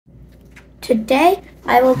Today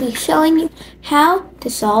I will be showing you how to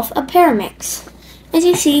solve a Pyramix. As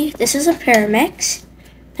you see, this is a Pyramix.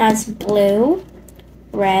 It has blue,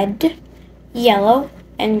 red, yellow,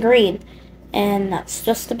 and green. And that's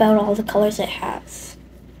just about all the colors it has.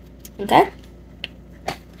 Okay?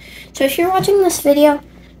 So if you're watching this video,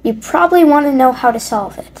 you probably want to know how to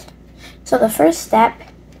solve it. So the first step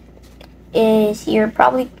is yours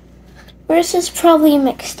is probably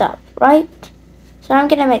mixed up, right? So I'm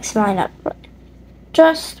gonna mix mine up.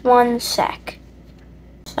 Just 1 sec.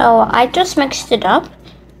 So I just mixed it up.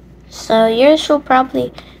 So yours will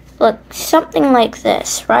probably look something like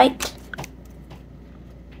this, right?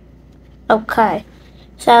 Okay.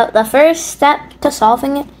 So the first step to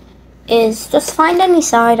solving it is just find any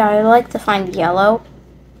side. I like to find yellow.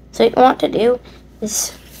 So what you want to do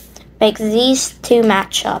is make these two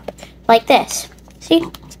match up like this. See?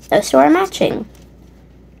 Those two are matching.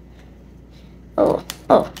 Oh,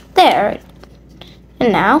 there.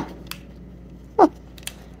 And now,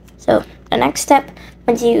 so the next step,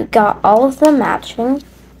 once you got all of them matching,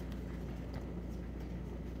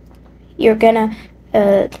 you're gonna,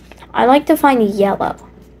 I like to find yellow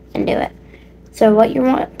and do it. So what you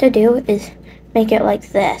want to do is make it like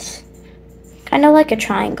this, kind of like a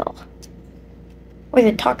triangle, or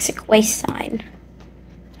the toxic waste sign.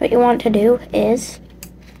 What you want to do is,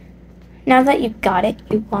 now that you've got it,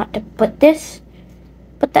 you want to put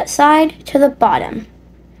that side to the bottom.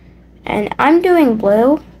 And I'm doing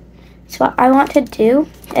blue, so what I want to do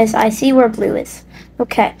is, I see where blue is.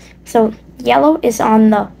 Okay, so yellow is on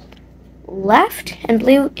the left and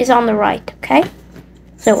blue is on the right, okay?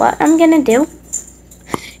 So what I'm gonna do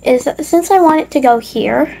is, since I want it to go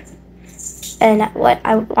here, and what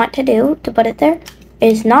I want to do to put it there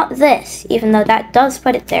is not this, even though that does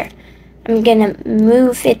put it there. I'm gonna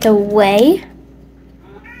move it away,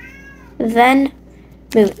 then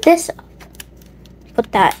move this up,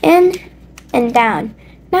 put that in and down.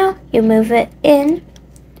 Now you move it in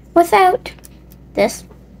without this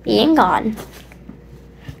being gone.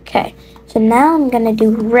 Okay, so now I'm gonna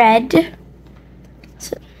do red.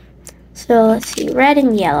 So let's see, red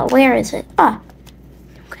and yellow. Where is it?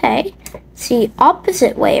 Okay. See,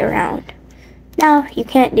 opposite way around. Now you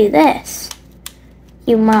can't do this.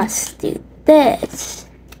 You must do this.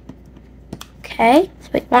 Okay, so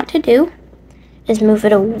what you want to do is move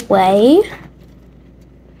it away.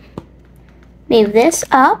 Move this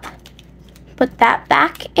up. Put that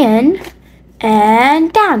back in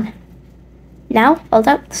and down. Now all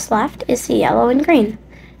that's left is the yellow and green.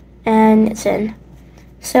 And it's in.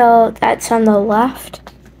 So that's on the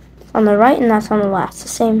left, on the right, and that's on the left. It's the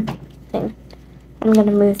same thing. I'm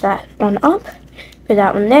gonna move that one up, put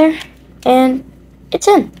that one there, and it's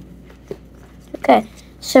in. Okay,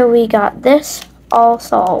 so we got this all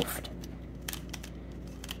solved.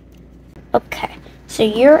 Okay, so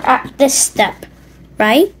you're at this step,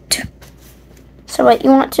 right? So what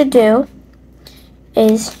you want to do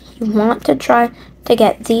is you want to try to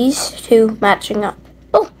get these two matching up.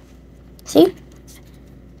 Oh, see?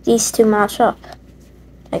 These two match up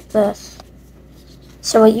like this.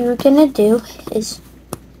 So what you're gonna do is,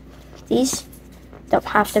 these don't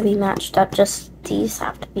have to be matched up, just these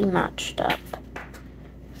have to be matched up.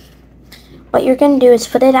 What you're gonna do is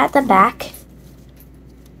put it at the back.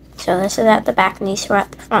 So this is at the back and these are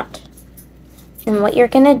at the front. And what you're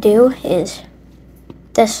gonna do is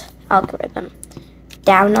this algorithm.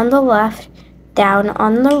 Down on the left, down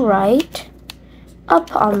on the right,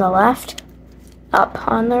 up on the left, up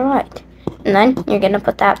on the right. And then you're gonna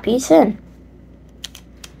put that piece in.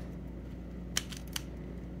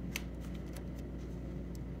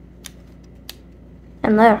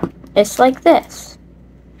 And there, it's like this.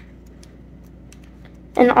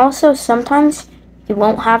 And also sometimes you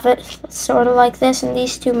won't have it sort of like this and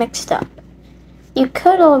these two mixed up. You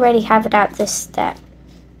could already have it at this step.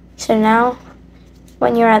 So now,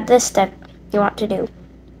 when you're at this step, you want to do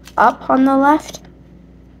up on the left.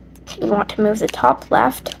 You want to move the top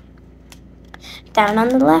left, down on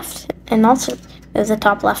the left, and also move the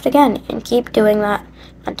top left again. And keep doing that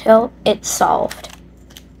until it's solved.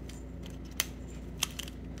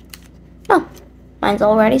 Oh, mine's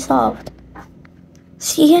already solved.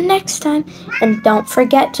 See you next time, and don't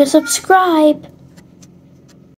forget to subscribe.